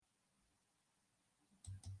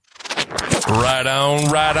Right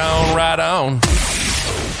on, right on, right on.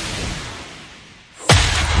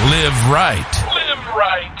 Live right. Live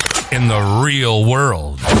right. In the real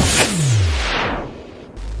world.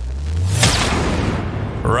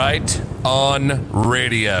 Right on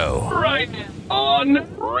radio. Right on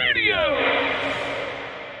radio.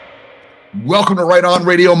 Welcome to Right On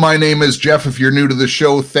Radio. My name is Jeff. If you're new to the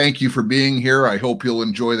show, thank you for being here. I hope you'll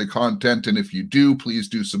enjoy the content. And if you do, please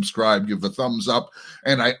do subscribe, give the thumbs up.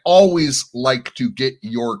 And I always like to get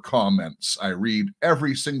your comments. I read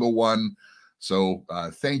every single one. So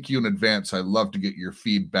thank you in advance. I love to get your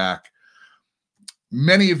feedback.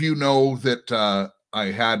 Many of you know that I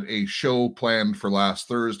had a show planned for last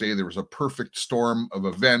Thursday. There was a perfect storm of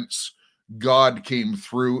events. God came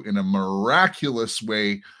through in a miraculous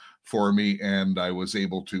way for me, and I was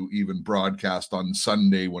able to even broadcast on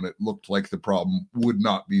Sunday when it looked like the problem would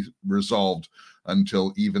not be resolved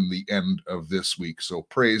until even the end of this week. So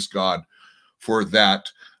praise God for that.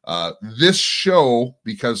 This show,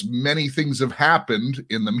 because many things have happened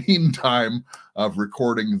in the meantime of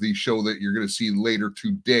recording the show that you're going to see later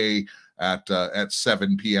today at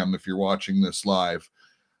 7 p.m. if you're watching this live.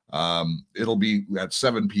 It'll be at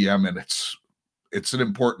 7 p.m. and it's an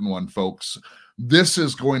important one, folks. This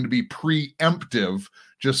is going to be preemptive,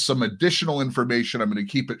 just some additional information. I'm going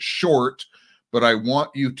to keep it short, but I want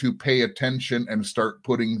you to pay attention and start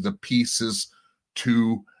putting the pieces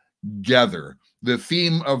together. The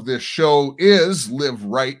theme of this show is live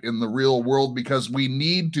right in the real world, because we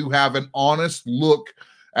need to have an honest look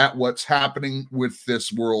at what's happening with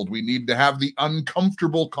this world. We need to have the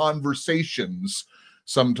uncomfortable conversations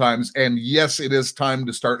sometimes. And yes, it is time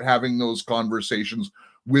to start having those conversations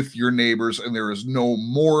with your neighbors, and there is no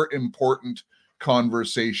more important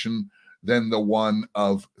conversation than the one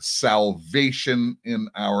of salvation in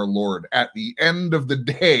our Lord. At the end of the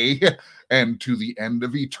day and to the end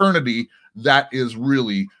of eternity, that is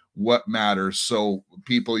really what matters. So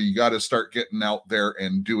people, you got to start getting out there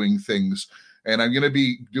and doing things. And I'm going to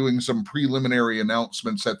be doing some preliminary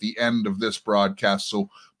announcements at the end of this broadcast, so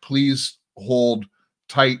please hold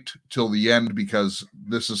tight till the end, because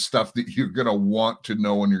this is stuff that you're going to want to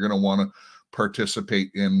know and you're going to want to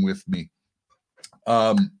participate in with me.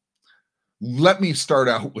 Let me start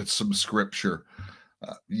out with some scripture.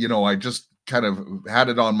 I just kind of had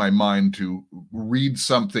it on my mind to read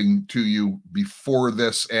something to you before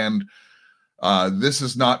this, and this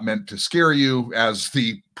is not meant to scare you, as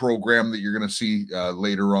the program that you're going to see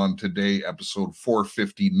later on today, episode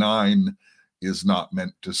 459, is not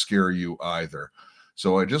meant to scare you either.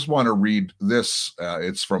 So I just want to read this.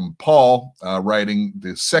 It's from Paul, writing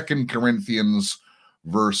the 2 Corinthians,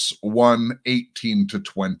 verse 1, 18 to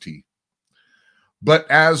 20. But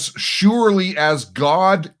as surely as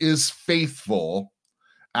God is faithful,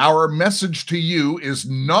 our message to you is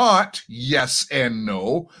not yes and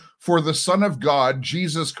no, for the Son of God,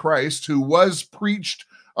 Jesus Christ, who was preached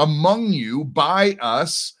among you by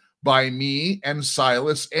us, by me and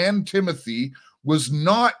Silas and Timothy, was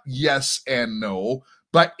not yes and no,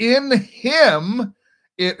 but in him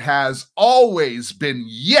it has always been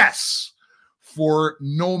yes. For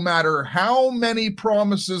no matter how many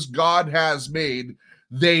promises God has made,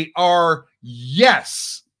 they are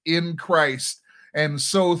yes in Christ. And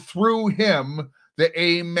so through him, the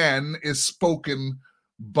amen is spoken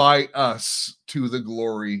by us to the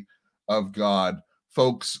glory of God.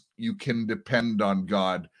 Folks, you can depend on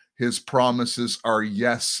God. His promises are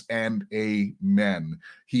yes and amen.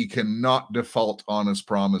 He cannot default on his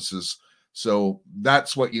promises. So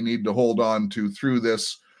that's what you need to hold on to through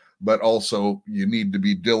this. But also you need to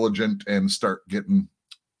be diligent and start getting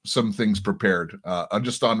some things prepared.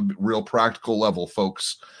 Just on a real practical level,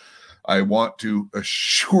 folks, I want to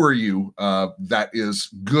assure you that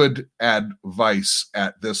is good advice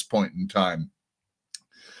at this point in time.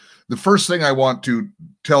 The first thing I want to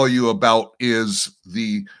tell you about is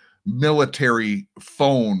the military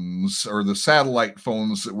phones, or the satellite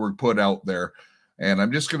phones that were put out there. And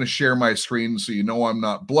I'm just going to share my screen so you know I'm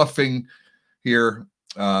not bluffing here.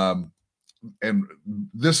 And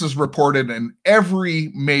this is reported in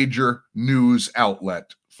every major news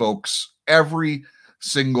outlet, folks, every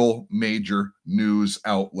single major news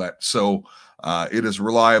outlet. So it is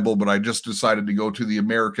reliable, but I just decided to go to the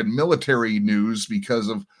American military news because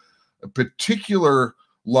of a particular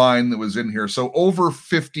line that was in here. So over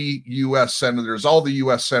 50 U.S. senators, all the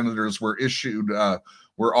U.S. senators were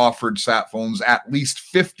offered sat phones. At least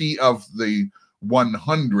 50 of the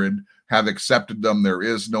 100 have accepted them. There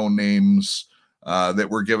is no names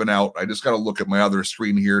that were given out. I just got to look at my other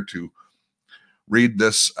screen here to read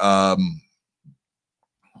this.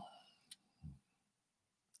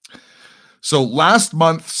 So last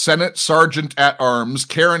month, Senate Sergeant at Arms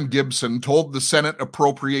Karen Gibson told the Senate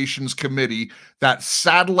Appropriations Committee that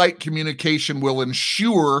satellite communication will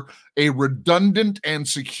ensure a redundant and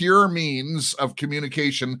secure means of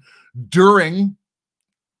communication during,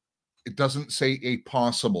 it doesn't say a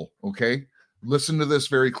possible, okay? Listen to this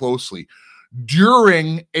very closely.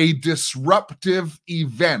 During a disruptive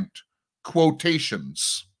event,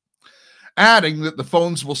 quotations, adding that the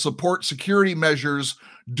phones will support security measures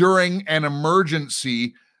during an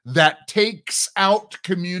emergency that takes out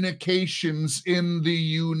communications in the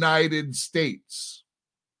United States.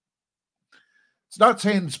 It's not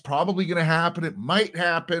saying it's probably going to happen. It might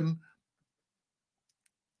happen.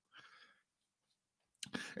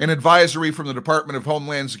 An advisory from the Department of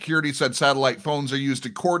Homeland Security said satellite phones are used to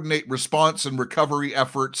coordinate response and recovery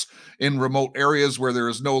efforts in remote areas where there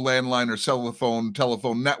is no landline or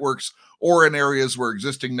telephone networks, or in areas where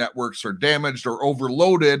existing networks are damaged or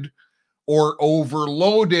overloaded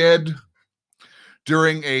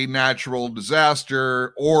during a natural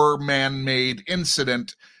disaster or man-made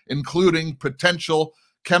incident, including potential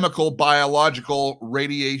chemical, biological,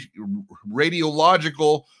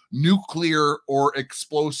 radiological, nuclear, or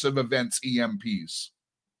explosive events, EMPs.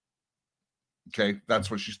 Okay,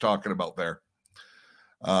 that's what she's talking about there.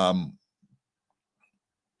 Let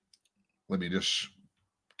me just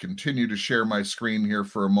continue to share my screen here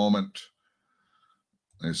for a moment.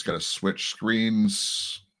 I just got to switch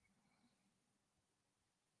screens.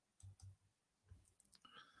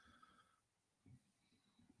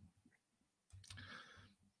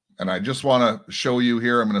 And I just want to show you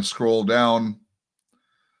here, I'm going to scroll down.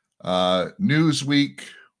 Newsweek,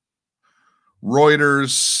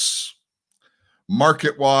 Reuters,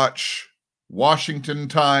 Market Watch, Washington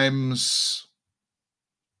Times,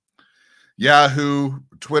 Yahoo,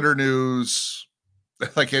 Twitter News,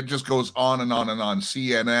 like it just goes on and on and on.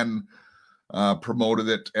 CNN promoted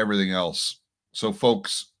it, everything else. So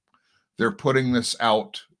folks, they're putting this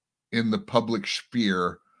out in the public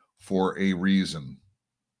sphere for a reason.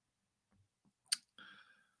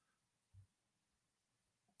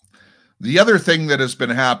 The other thing that has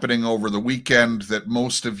been happening over the weekend that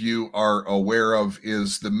most of you are aware of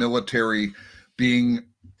is the military being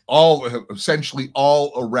essentially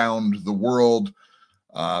all around the world.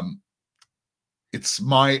 It's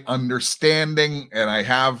my understanding, and I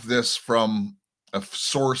have this from a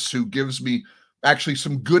source who gives me actually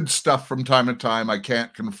some good stuff from time to time. I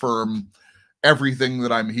can't confirm everything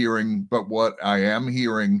that I'm hearing, but what I am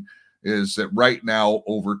hearing is that right now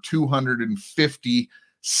over 250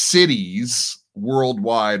 cities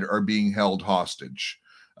worldwide are being held hostage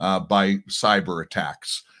by cyber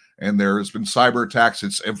attacks. And there has been cyber attacks.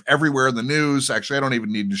 It's everywhere in the news. Actually, I don't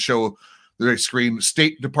even need to show the screen.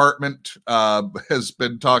 State Department has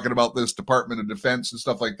been talking about this, Department of Defense and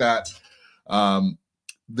stuff like that.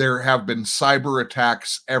 There have been cyber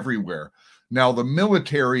attacks everywhere. Now, the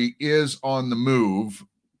military is on the move,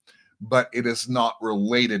 but it is not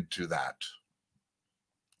related to that.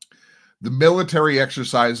 The military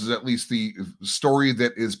exercises, at least the story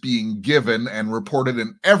that is being given and reported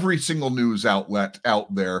in every single news outlet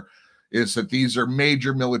out there, is that these are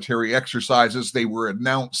major military exercises. They were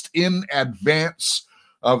announced in advance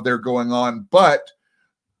of their going on, but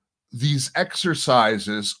these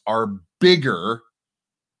exercises are bigger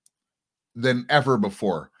than ever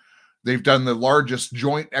before. They've done the largest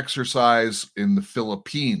joint exercise in the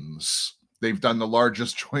Philippines. They've done the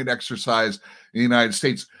largest joint exercise in the United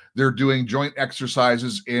States. They're doing joint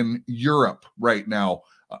exercises in Europe right now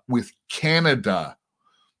with Canada.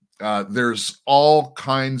 There's all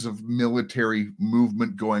kinds of military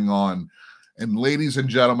movement going on. And ladies and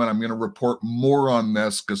gentlemen, I'm going to report more on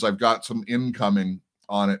this because I've got some incoming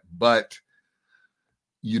on it. But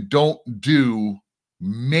you don't do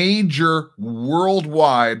major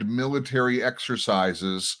worldwide military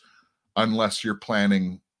exercises unless you're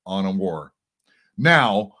planning on a war.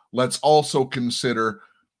 Now, let's also consider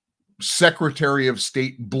Secretary of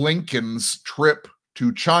State Blinken's trip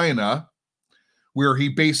to China, where he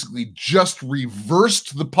basically just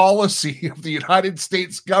reversed the policy of the United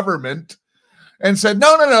States government and said,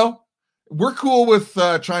 no, we're cool with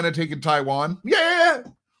China taking Taiwan. Yeah,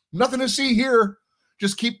 nothing to see here.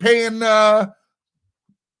 Just keep paying the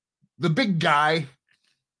big guy.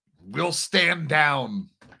 We'll stand down.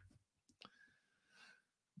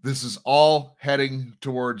 This is all heading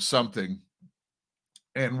towards something.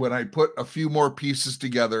 And when I put a few more pieces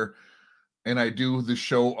together and I do the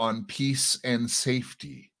show on peace and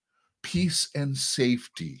safety,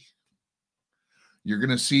 you're going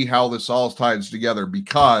to see how this all ties together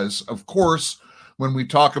because, of course, when we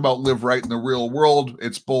talk about live right in the real world,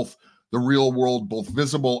 it's both the real world, both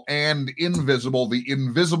visible and invisible. The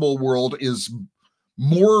invisible world is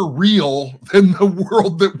more real than the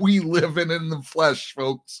world that we live in the flesh,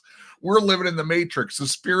 folks. We're living in the matrix. The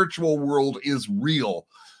spiritual world is real,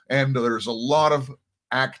 and there's a lot of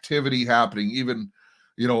activity happening. Even,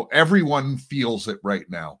 everyone feels it right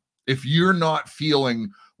now. If you're not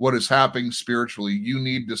feeling what is happening spiritually, you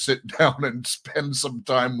need to sit down and spend some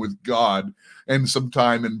time with God and some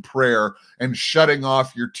time in prayer and shutting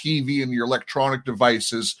off your TV and your electronic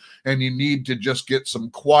devices. And you need to just get some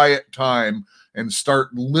quiet time and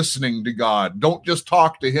start listening to God. Don't just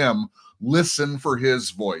talk to him. Listen for his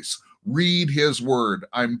voice. Read his word.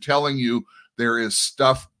 I'm telling you, there is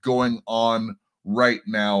stuff going on right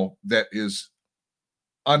now that is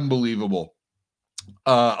unbelievable.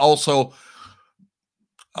 Also,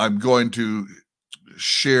 I'm going to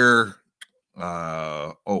share.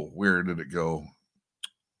 Where did it go?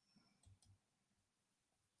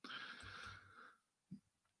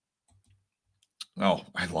 Oh,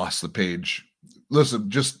 I lost the page. Listen,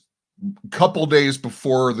 just a couple days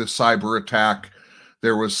before the cyber attack,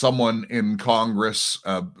 there was someone in Congress,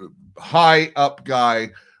 a high up guy,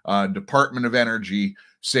 Department of Energy,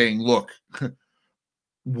 saying, look,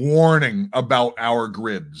 warning about our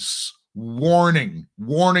grids. Warning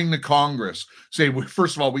the Congress. Say,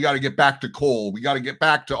 first of all, we got to get back to coal. We got to get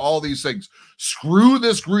back to all these things. Screw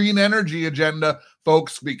this green energy agenda,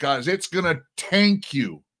 folks, because it's going to tank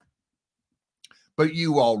you. But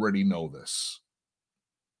you already know this.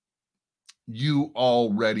 You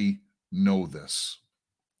already know this.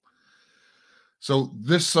 So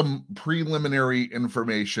this some preliminary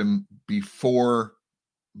information before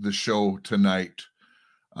the show tonight.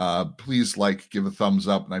 Please give a thumbs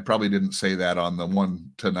up. And I probably didn't say that on the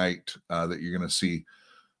one tonight that you're going to see,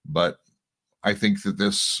 but I think that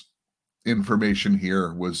this information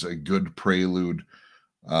here was a good prelude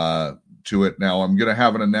to it. Now I'm going to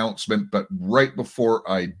have an announcement, but right before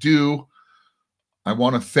I do, I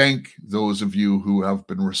want to thank those of you who have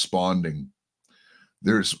been responding.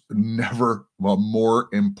 There's never a more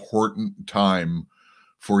important time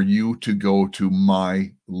for you to go to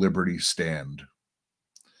My Liberty Stand.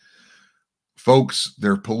 Folks,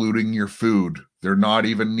 they're polluting your food. They're not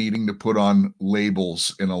even needing to put on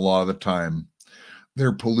labels in a lot of the time.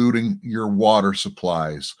 They're polluting your water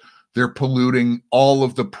supplies. They're polluting all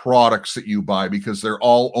of the products that you buy because they're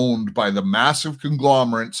all owned by the massive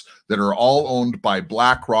conglomerates that are all owned by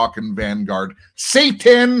BlackRock and Vanguard.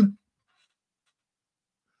 Satan!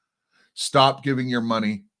 Stop giving your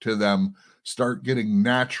money to them. Start getting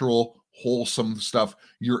natural, wholesome stuff.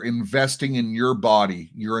 You're investing in your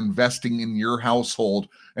body. You're investing in your household.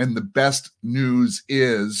 And the best news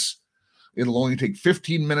is it'll only take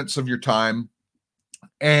 15 minutes of your time,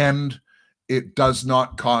 and it does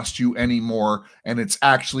not cost you any more. And it's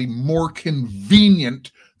actually more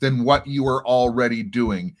convenient than what you are already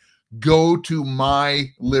doing. Go to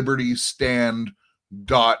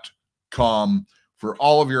mylibertystand.com for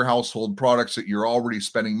all of your household products that you're already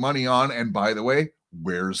spending money on. And by the way,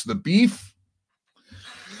 where's the beef?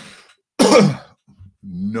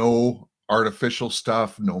 No artificial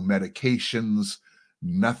stuff, no medications,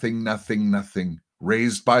 nothing.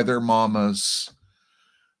 Raised by their mamas,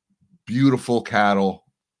 beautiful cattle,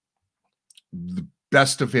 the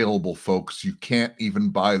best available, folks. You can't even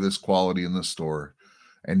buy this quality in the store,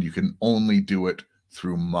 and you can only do it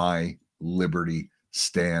through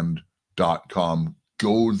mylibertystand.com.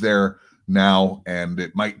 Go there now, and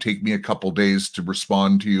it might take me a couple days to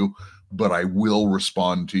respond to you, but I will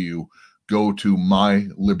respond to you. Go to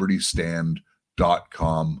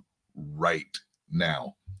mylibertystand.com right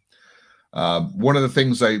now. One of the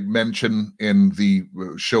things I mentioned in the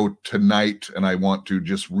show tonight, and I want to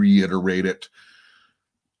just reiterate it,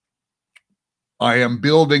 I am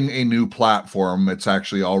building a new platform. It's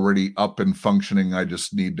actually already up and functioning. I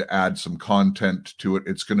just need to add some content to it.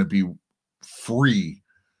 It's going to be free.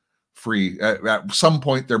 At some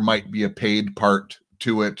point, there might be a paid part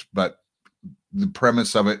to it, but the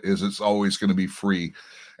premise of it is it's always going to be free.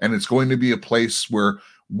 And it's going to be a place where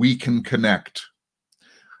we can connect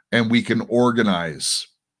and we can organize.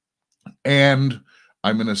 And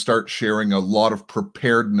I'm going to start sharing a lot of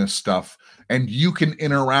preparedness stuff, and you can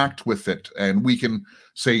interact with it. And we can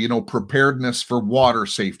say, preparedness for water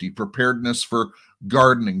safety, preparedness for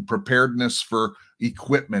gardening, preparedness for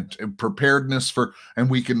equipment, and preparedness and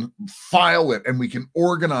we can file it and we can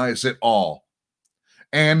organize it all.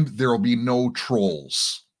 And there will be no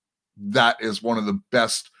trolls. That is one of the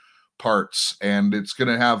best parts. And it's going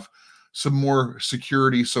to have some more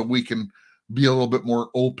security so we can be a little bit more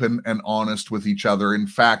open and honest with each other. In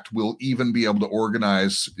fact, we'll even be able to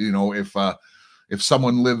organize, if if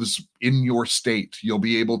someone lives in your state, we'll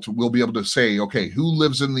be able to say, okay, who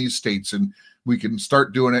lives in these states? And we can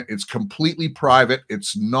start doing it. It's completely private.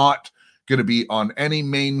 It's not going to be on any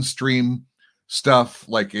mainstream stuff.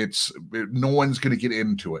 Like no one's going to get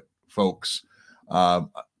into it, folks.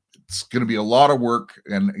 It's going to be a lot of work,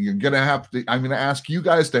 and I'm going to ask you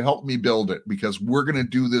guys to help me build it, because we're going to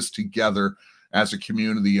do this together as a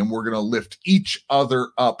community, and we're going to lift each other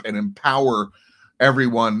up and empower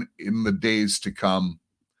everyone in the days to come.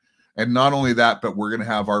 And not only that, but we're going to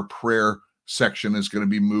have our prayer section is going to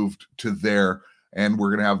be moved to there, and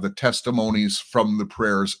we're going to have the testimonies from the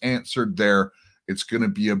prayers answered there. It's going to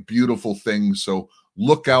be a beautiful thing. So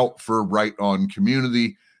look out for Right On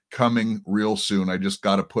Community coming real soon. I just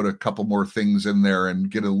got to put a couple more things in there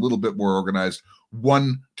and get a little bit more organized.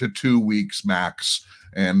 1 to 2 weeks max,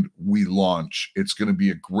 and we launch. It's going to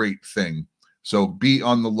be a great thing. So be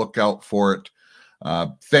on the lookout for it.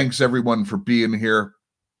 Thanks everyone for being here.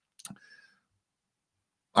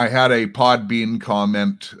 I had a Podbean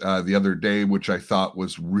comment the other day, which I thought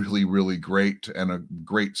was really, really great and a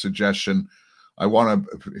great suggestion. I want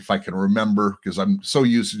to, if I can remember, because I'm so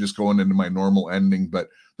used to just going into my normal ending, but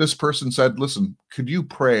this person said, listen, could you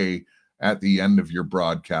pray at the end of your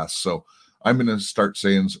broadcast? So I'm going to start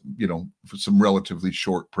saying, some relatively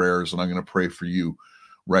short prayers, and I'm going to pray for you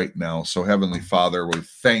right now. So Heavenly Father, we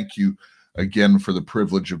thank you again for the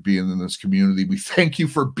privilege of being in this community. We thank you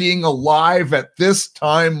for being alive at this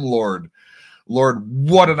time, Lord. Lord,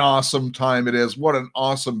 what an awesome time it is. What an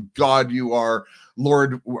awesome God you are.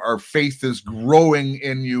 Lord, our faith is growing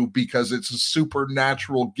in you because it's a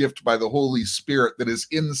supernatural gift by the Holy Spirit that is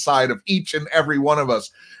inside of each and every one of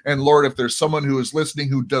us. And Lord, if there's someone who is listening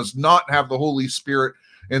who does not have the Holy Spirit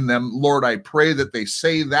in them, Lord, I pray that they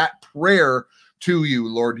say that prayer to you,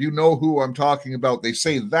 Lord. You know who I'm talking about. They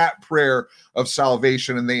say that prayer of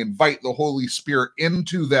salvation and they invite the Holy Spirit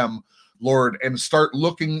into them, Lord, and start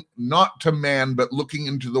looking not to man, but looking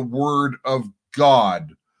into the Word of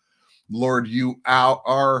God. Lord, you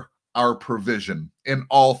are our provision in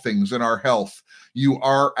all things, in our health. You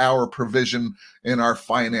are our provision in our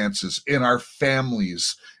finances, in our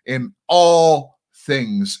families, in all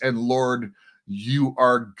things. And Lord, you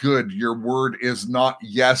are good. Your word is not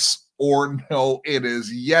yes or no. It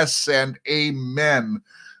is yes and amen.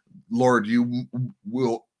 Lord, you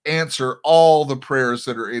will answer all the prayers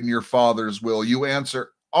that are in your Father's will. You answer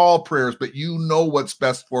all prayers, but you know what's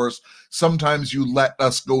best for us. Sometimes you let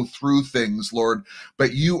us go through things, Lord,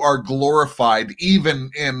 but you are glorified even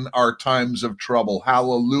in our times of trouble.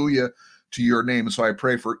 Hallelujah to your name. So I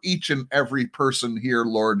pray for each and every person here,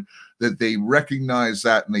 Lord, that they recognize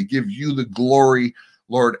that and they give you the glory,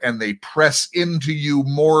 Lord, and they press into you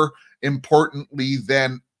more importantly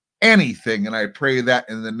than anything. And I pray that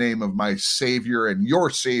in the name of my Savior and your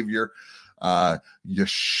Savior, Yeshua,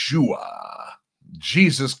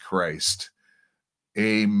 Jesus Christ.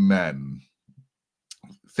 Amen.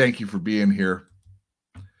 Thank you for being here.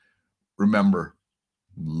 Remember,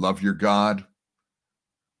 love your God,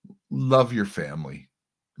 love your family,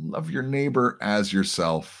 love your neighbor as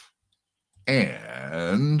yourself,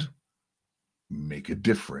 and make a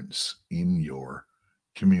difference in your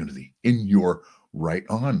community, in your Right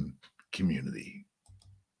On community.